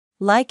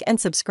Like and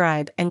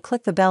subscribe and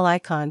click the bell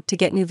icon to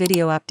get new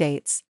video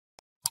updates.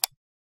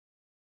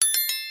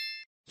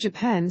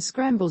 Japan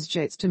scrambles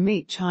jets to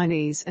meet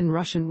Chinese and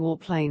Russian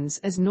warplanes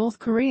as North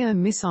Korea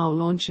missile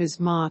launches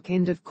mark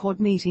end of Quad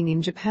meeting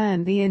in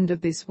Japan. The end of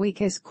this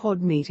week's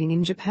Quad meeting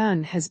in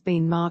Japan has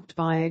been marked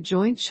by a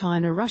joint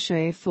China-Russia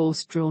Air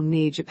Force drill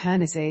near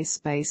Japan's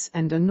airspace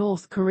and a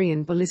North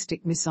Korean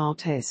ballistic missile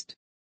test.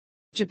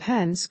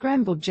 Japan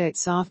scrambled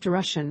jets after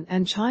Russian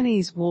and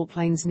Chinese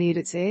warplanes neared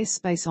its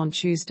airspace on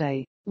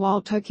Tuesday,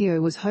 while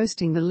Tokyo was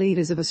hosting the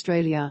leaders of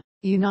Australia,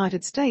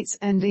 United States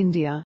and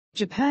India.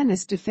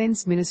 Japan's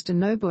Defence Minister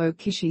Nobuo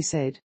Kishi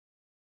said.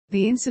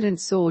 The incident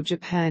saw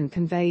Japan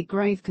convey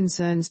grave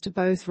concerns to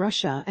both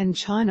Russia and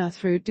China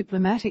through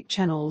diplomatic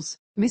channels,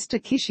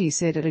 Mr. Kishi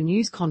said at a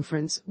news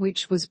conference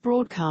which was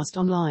broadcast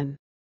online.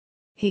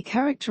 He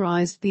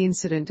characterized the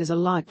incident as a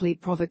likely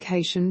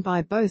provocation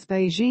by both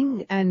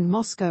Beijing and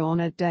Moscow on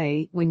a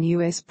day when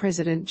US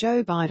President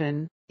Joe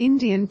Biden,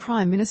 Indian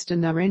Prime Minister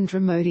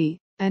Narendra Modi,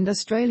 and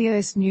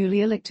Australia's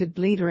newly elected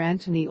leader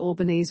Anthony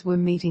Albanese were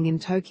meeting in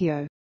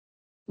Tokyo.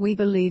 We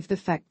believe the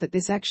fact that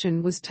this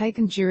action was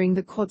taken during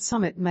the Quad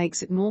summit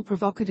makes it more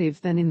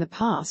provocative than in the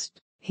past,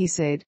 he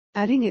said,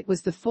 adding it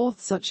was the fourth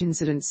such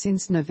incident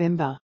since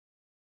November.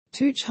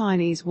 2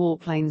 Chinese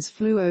warplanes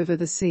flew over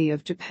the Sea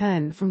of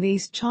Japan from the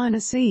East China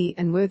Sea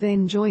and were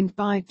then joined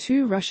by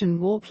 2 Russian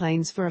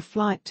warplanes for a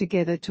flight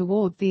together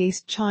toward the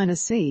East China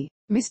Sea,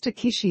 Mr.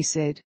 Kishi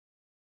said.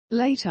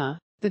 Later,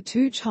 the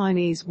 2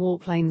 Chinese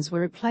warplanes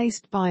were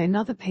replaced by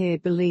another pair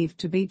believed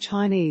to be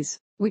Chinese,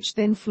 which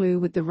then flew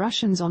with the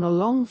Russians on a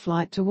long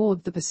flight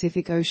toward the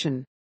Pacific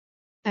Ocean.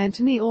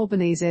 Anthony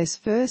Albanese's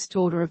first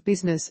order of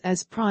business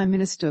as Prime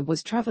Minister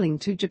was traveling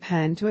to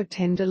Japan to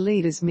attend a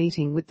leaders'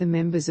 meeting with the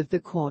members of the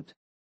Quad.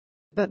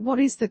 But what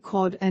is the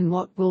Quad and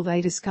what will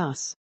they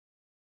discuss?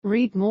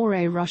 Read more.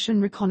 A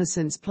Russian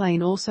reconnaissance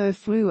plane also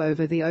flew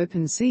over the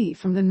open sea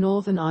from the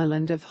northern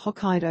island of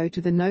Hokkaido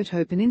to the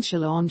Noto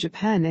peninsula on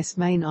Japan's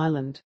main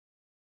island.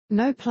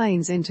 No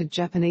planes entered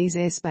Japanese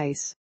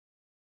airspace.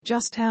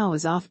 Just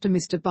hours after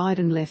Mr.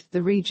 Biden left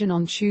the region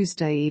on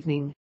Tuesday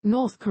evening,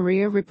 North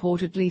Korea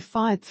reportedly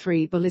fired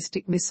 3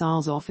 ballistic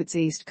missiles off its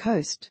east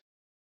coast.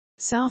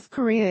 South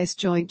Korea's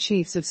Joint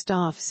Chiefs of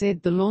Staff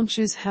said the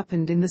launches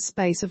happened in the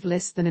space of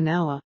less than an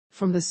hour,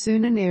 from the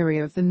Sunan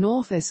area of the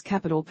North's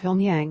capital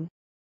Pyongyang.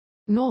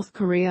 North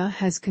Korea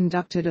has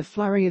conducted a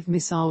flurry of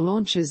missile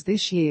launches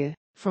this year,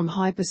 from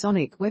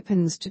hypersonic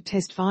weapons to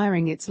test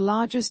firing its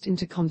largest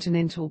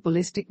intercontinental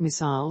ballistic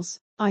missiles,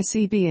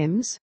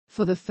 ICBMs,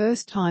 for the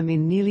first time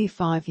in nearly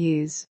 5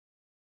 years.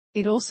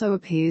 It also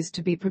appears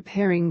to be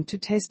preparing to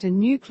test a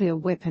nuclear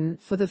weapon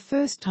for the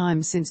first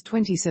time since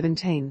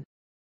 2017.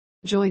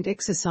 Joint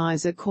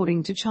exercise.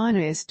 According to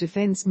China's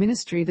Defence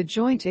Ministry, the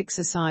joint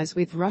exercise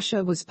with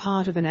Russia was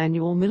part of an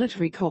annual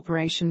military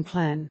cooperation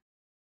plan.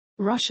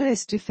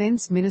 Russia's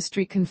Defence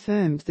Ministry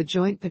confirmed the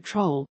joint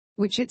patrol,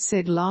 which it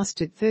said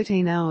lasted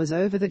 13 hours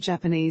over the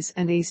Japanese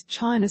and East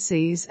China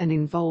Seas and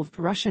involved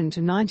Russian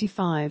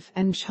Tu-95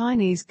 and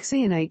Chinese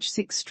Xian H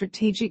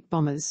strategic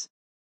bombers.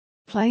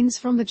 Planes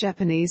from the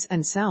Japanese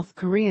and South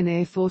Korean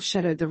Air Force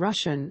shadowed the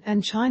Russian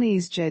and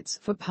Chinese jets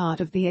for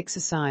part of the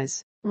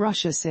exercise,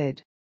 Russia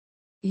said.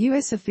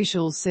 U.S.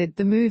 officials said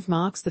the move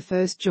marks the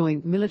first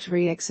joint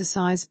military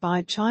exercise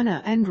by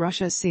China and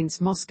Russia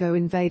since Moscow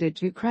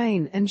invaded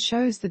Ukraine and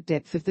shows the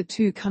depth of the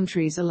 2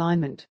 countries'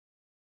 alignment.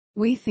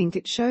 We think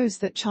it shows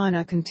that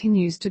China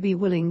continues to be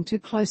willing to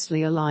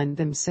closely align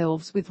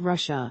themselves with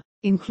Russia,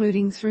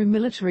 including through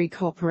military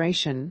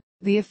cooperation,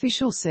 the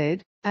official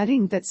said,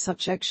 adding that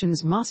such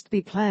actions must be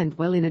planned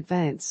well in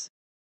advance.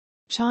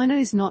 China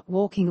is not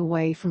walking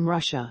away from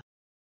Russia.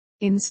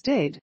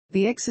 Instead,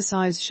 the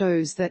exercise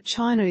shows that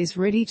China is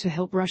ready to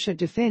help Russia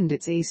defend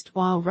its east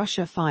while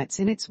Russia fights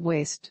in its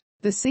west,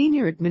 the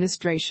senior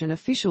administration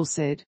official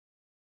said.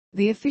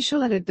 The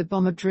official added the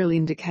bomber drill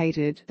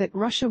indicated that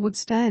Russia would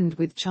stand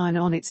with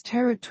China on its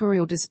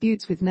territorial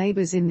disputes with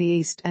neighbours in the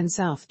East and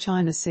South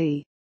China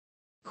Sea.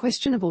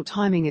 Questionable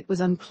timing. It was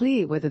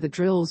unclear whether the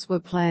drills were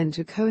planned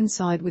to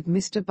coincide with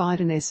Mr.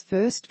 Biden's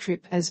first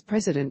trip as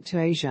president to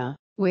Asia,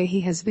 where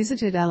he has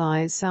visited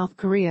allies South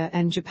Korea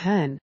and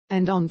Japan,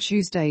 and on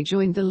Tuesday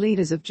joined the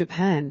leaders of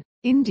Japan,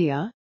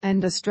 India,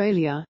 and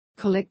Australia,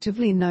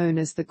 collectively known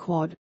as the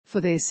Quad, for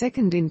their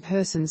second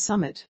in-person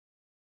summit.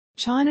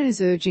 China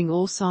is urging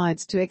all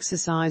sides to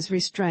exercise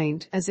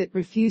restraint as it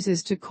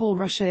refuses to call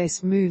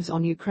Russia's moves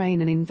on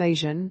Ukraine an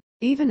invasion,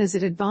 even as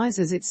it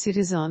advises its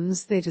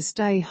citizens there to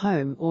stay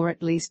home or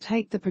at least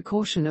take the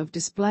precaution of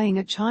displaying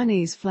a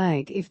Chinese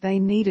flag if they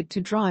needed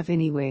to drive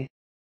anywhere.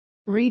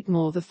 Read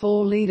more. The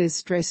 4 leaders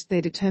stressed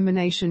their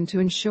determination to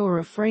ensure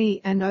a free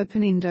and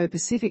open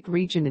Indo-Pacific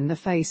region in the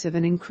face of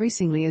an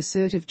increasingly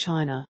assertive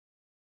China.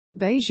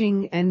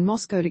 Beijing and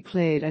Moscow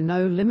declared a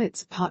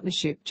no-limits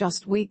partnership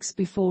just weeks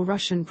before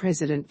Russian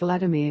President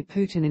Vladimir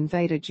Putin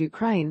invaded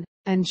Ukraine,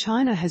 and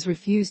China has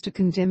refused to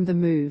condemn the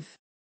move.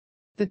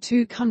 The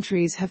 2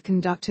 countries have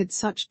conducted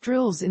such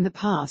drills in the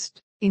past,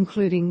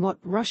 including what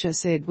Russia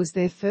said was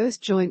their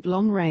first joint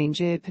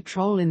long-range air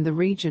patrol in the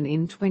region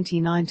in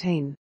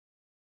 2019.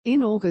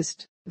 In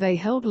August, they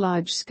held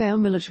large-scale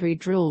military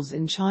drills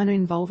in China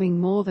involving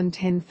more than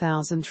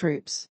 10,000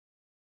 troops.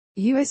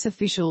 U.S.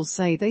 officials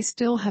say they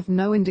still have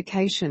no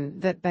indication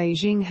that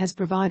Beijing has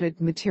provided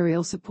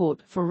material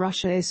support for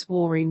Russia's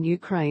war in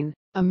Ukraine,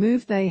 a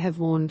move they have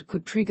warned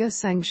could trigger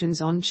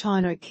sanctions on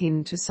China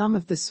akin to some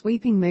of the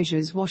sweeping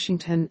measures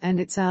Washington and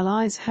its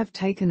allies have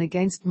taken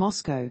against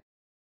Moscow.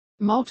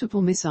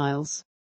 Multiple missiles.